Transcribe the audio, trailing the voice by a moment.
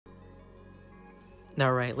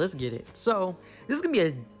All right, let's get it. So this is gonna be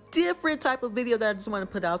a different type of video that I just want to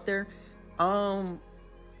put out there.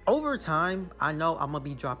 Over time, I know I'm gonna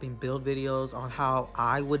be dropping build videos on how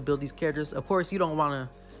I would build these characters. Of course, you don't want to,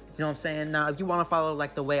 you know what I'm saying? Now, if you want to follow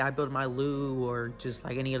like the way I build my Lou or just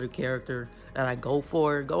like any other character that I go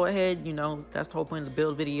for, go ahead. You know, that's the whole point of the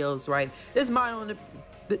build videos, right? This is my own.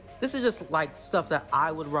 This is just like stuff that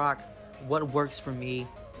I would rock, what works for me,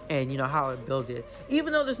 and you know how I build it.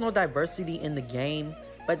 Even though there's no diversity in the game,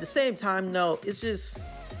 but at the same time, no, it's just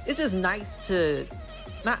nice to,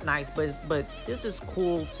 not nice, but it's just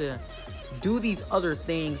cool to do these other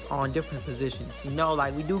things on different positions. You know,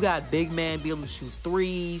 like we do got big man be able to shoot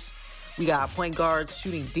threes. We got point guards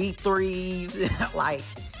shooting deep threes. like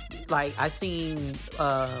I seen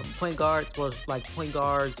point guards or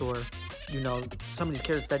you know, some of these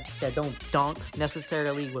characters that don't dunk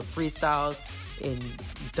necessarily with freestyles and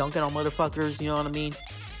dunking on motherfuckers, you know what I mean?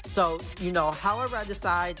 So, you know, however I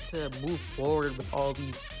decide to move forward with all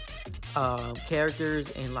these characters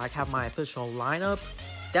and like have my official lineup,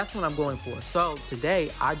 that's what I'm going for. So today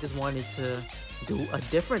I just wanted to do a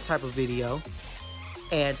different type of video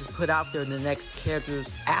and just put out there the next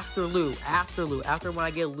characters after Lou, after when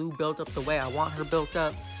I get Lou built up the way I want her built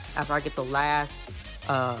up, after I get the last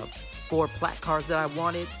 4 plat cards that I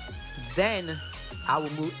wanted, then I will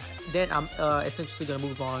move. Then I'm essentially gonna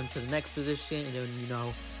move on to the next position, and then, you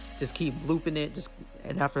know, just keep looping it.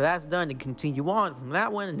 And after that's done, and continue on from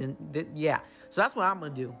that one, and then yeah. So that's what I'm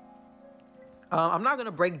gonna do. I'm not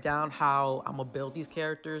gonna break down how I'm gonna build these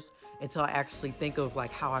characters until I actually think of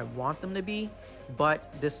like how I want them to be.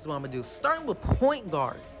 But this is what I'm gonna do. Starting with point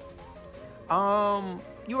guard.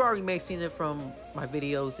 You already may have seen it from my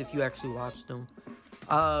videos if you actually watched them.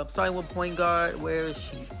 Starting with point guard, where is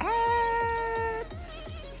she at?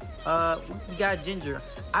 We got Ginger.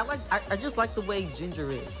 I just like the way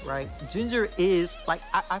Ginger is, right? Ginger is like,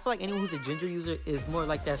 I feel like anyone who's a Ginger user is more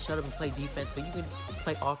like that shut up and play defense, but you can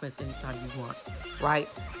play offense anytime you want, right?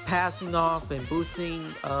 Passing off and boosting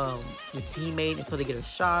your teammate until they get a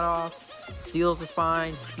shot off. Steals is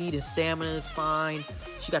fine. Speed and stamina is fine.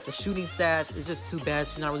 She got the shooting stats. It's just too bad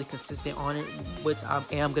she's not really consistent on it, which I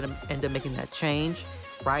am going to end up making that change,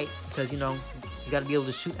 right? Because, you know, you got to be able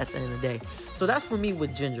to shoot at the end of the day. So that's for me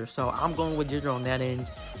with Ginger. So I'm going with Ginger on that end.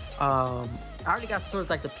 I already got sort of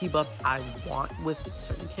like the P-buffs I want with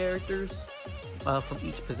certain characters from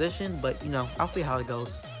each position, but, you know, I'll see how it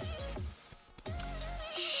goes.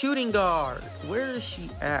 Shooting guard. Where is she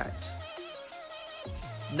at?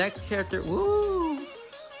 Next character, woo!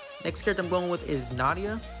 Next character I'm going with is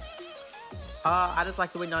Nadia. I just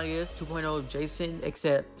like the way Nadia is, 2.0 Jason,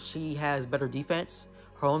 except she has better defense.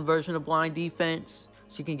 Her own version of blind defense.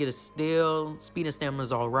 She can get a steal. Speed and stamina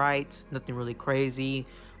is alright. Nothing really crazy.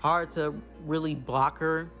 Hard to really block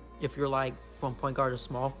her if you're like from point guard to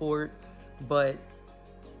small forward. But,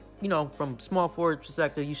 you know, from small forward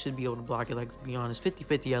perspective, you should be able to block it, like, to be honest.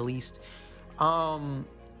 50-50 at least.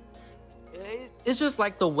 It's just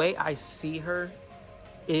like the way I see her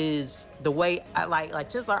is the way I like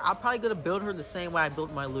just like I'm probably gonna build her the same way I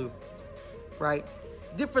built my Lou, right?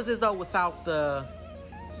 Difference is though without the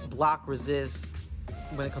block resist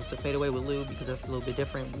when it comes to fadeaway with Lou, because that's a little bit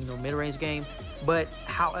different, you know, mid-range game. But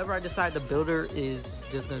however I decide to build her is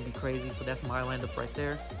just gonna be crazy. So that's my lineup right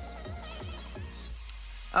there.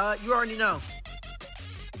 You already know.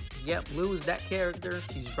 Yep, Lou is that character.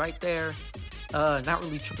 She's right there. Not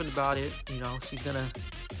really tripping about it, you know. She's gonna,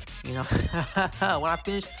 you know, when I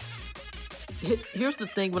finish. Here's the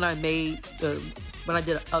thing: when I made, when I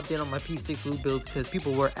did an update on my P6 Lou build, because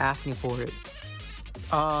people were asking for it.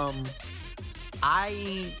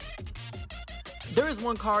 There is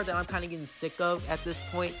one card that I'm kind of getting sick of at this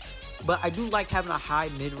point, but I do like having a high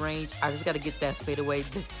mid range. I just got to get that fadeaway,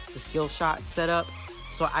 the skill shot set up,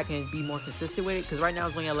 so I can be more consistent with it. Because right now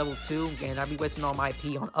it's only at level 2, and I'll be wasting all my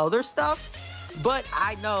IP on other stuff. But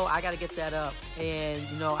I know I gotta get that up, and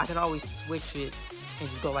you know I can always switch it and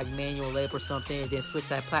just go like manual labor or something, and then switch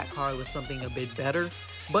that plat card with something a bit better.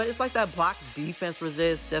 But it's like that block defense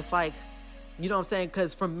resist. That's like, you know what I'm saying?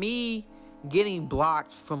 Because for me, getting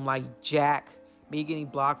blocked from like Jack, me getting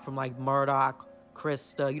blocked from like Murdoch,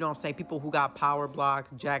 Krista, you know what I'm saying? People who got power block,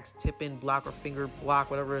 Jack's tipping block or finger block,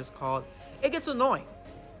 whatever it's called, it gets annoying,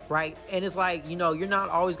 right? And it's like, you know, you're not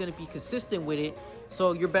always gonna be consistent with it.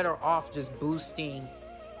 So you're better off just boosting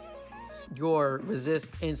your resist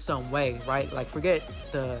in some way, right? Like forget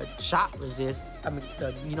the shot resist. I mean,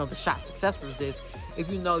 you know, the shot success resist. If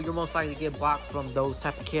you know you're most likely to get blocked from those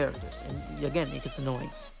type of characters, and again, it gets annoying.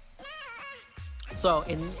 So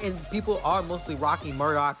and people are mostly rocking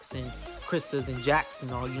Murdochs and Kristas and Jacks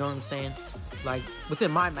and all, you know what I'm saying? Like,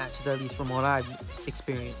 within my matches, at least from what I've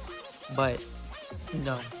experienced. But, you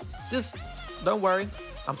know, just don't worry.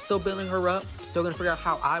 I'm still building her up. Still gonna figure out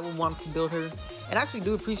how I would want to build her. And I actually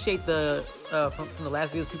do appreciate the, from the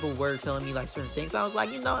last videos, people were telling me like certain things. I was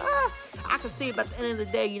like, you know, I can see it, but at the end of the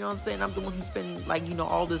day, you know what I'm saying? I'm the one who's spending like, you know,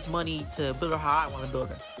 all this money to build her how I want to build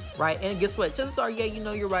her. Right? And guess what? Chances are, yeah, you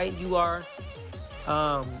know, you're right. You are,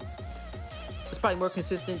 it's probably more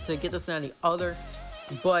consistent to get this than the other,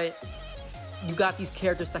 but you got these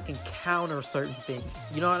characters that can counter certain things.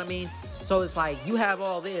 You know what I mean? So it's like, you have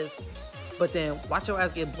all this, but then watch your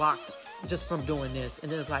ass get blocked just from doing this.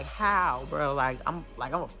 And then it's like, how, bro? Like I'm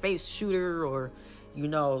a face shooter, or, you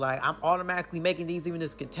know, like I'm automatically making these even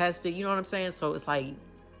as contested. You know what I'm saying? So it's like,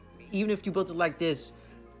 even if you build it like this,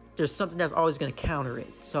 there's something that's always going to counter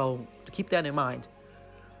it. So keep that in mind.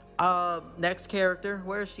 Next character,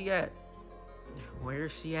 where is she at? Where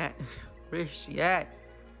is she at? Where is she at?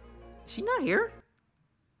 Is she not here?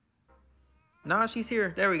 Nah, she's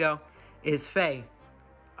here. There we go. Is Faye.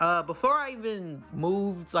 Before I even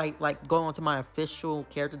moved, like go on to my official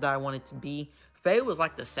character that I wanted to be, Faye was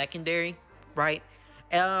like the secondary, right?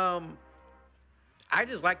 I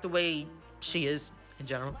just like the way she is in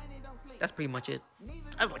general. That's pretty much it.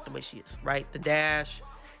 I just like the way she is, right? The dash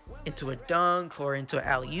into a dunk or into an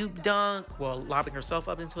alley-oop dunk while lobbing herself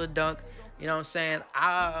up into a dunk. You know what I'm saying?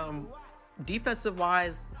 Defensive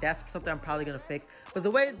wise, that's something I'm probably gonna fix. But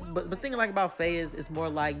the thing I like about Faye is it's more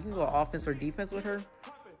like you can go offense or defense with her.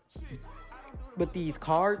 With these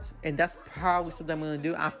cards, and that's probably something I'm gonna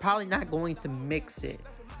do. I'm probably not going to mix it,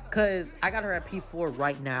 cause I got her at P4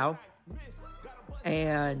 right now,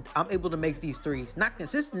 and I'm able to make these threes. Not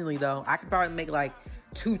consistently though. I could probably make like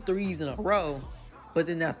 2 threes in a row, but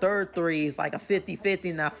then that third three is like a 50-50,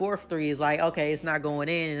 and that fourth three is like, okay, it's not going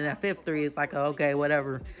in, and that fifth three is like, okay,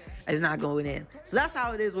 whatever, it's not going in. So that's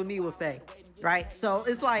how it is with me with Faye, right? So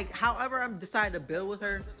it's like, however I'm deciding to build with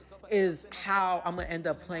her is how I'm gonna end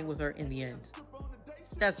up playing with her in the end.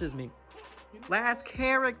 That's just me. Last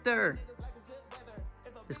character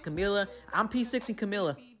is Camilla. I'm P6 in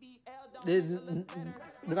Camilla.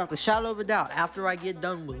 Without the shadow of a doubt. After I get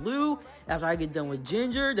done with Lou, after I get done with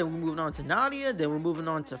Ginger, then we're moving on to Nadia, then we're moving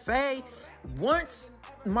on to Faye. Once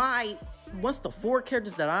the 4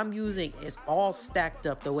 characters that I'm using is all stacked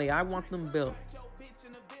up the way I want them built,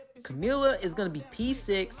 Camilla is gonna be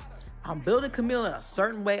P6. I'm building Camilla a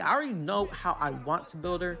certain way. I already know how I want to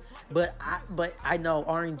build her, but I know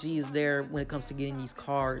RNG is there when it comes to getting these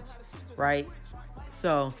cards, right?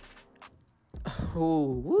 So,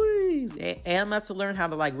 and I'm about to learn how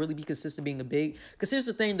to like really be consistent being a big. Because here's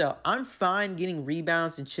the thing though, I'm fine getting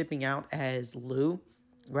rebounds and chipping out as Lou,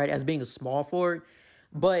 right? As being a small forward,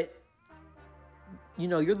 but you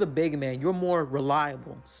know, you're the big man. You're more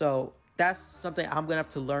reliable. So that's something I'm gonna have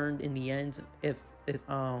to learn in the end if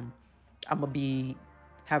I'm gonna be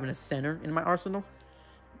having a center in my arsenal.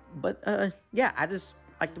 But yeah, I just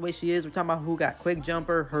like the way she is. We're talking about who got quick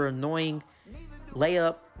jumper, her annoying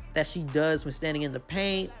layup that she does when standing in the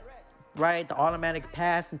paint, right? The automatic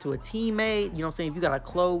pass into a teammate. You know what I'm saying? If you got a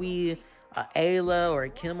Chloe, a Ayla, or a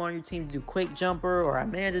Kim on your team to do quick jumper, or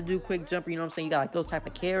Amanda to do quick jumper, you know what I'm saying? You got like those type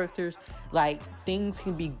of characters. Like, things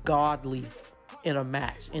can be godly in a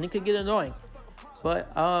match, and it could get annoying.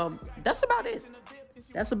 But that's about it.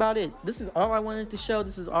 That's about it. This is all I wanted to show.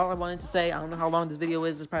 This is all I wanted to say. I don't know how long this video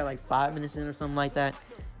is. It's probably like 5 minutes in or something like that.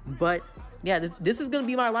 But yeah, this is gonna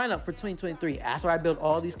be my lineup for 2023. After I build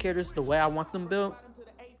all these characters the way I want them built,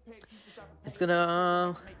 it's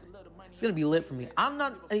gonna be lit for me. I'm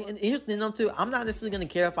not. And here's the thing too. I'm not necessarily gonna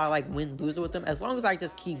care if I like win, lose with them, as long as I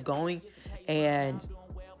just keep going and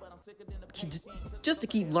just to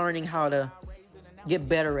keep learning how to get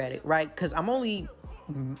better at it, right? Because I'm only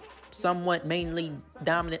somewhat mainly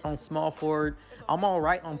dominant on small forward. I'm all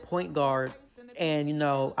right on point guard, and you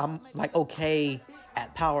know, I'm like okay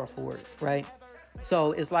at power forward, right?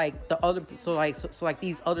 So it's like the other, so like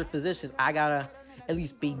these other positions I gotta at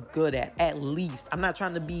least be good at least. I'm not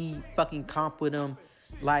trying to be fucking comp with them,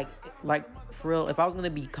 like for real. If I was gonna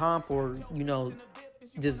be comp, or you know,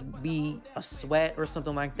 just be a sweat or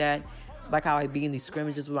something like that, like how I be in these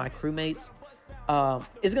scrimmages with my crewmates,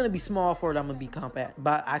 it's gonna be small forward. I'm gonna be comp at,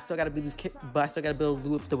 but I still gotta build this kit. But I still gotta build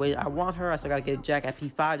Lou the way I want her. I still gotta get Jack at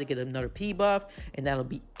P5 to get another P buff, and that'll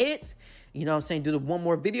be it. You know what I'm saying? Do the one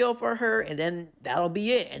more video for her, and then that'll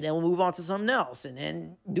be it. And then we'll move on to something else, and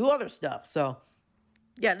then do other stuff. So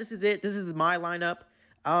yeah, this is it. This is my lineup.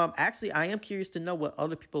 Actually, I am curious to know what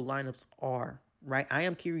other people's lineups are. Right? I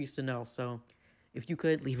am curious to know. So if you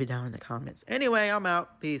could leave it down in the comments. Anyway, I'm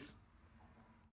out. Peace.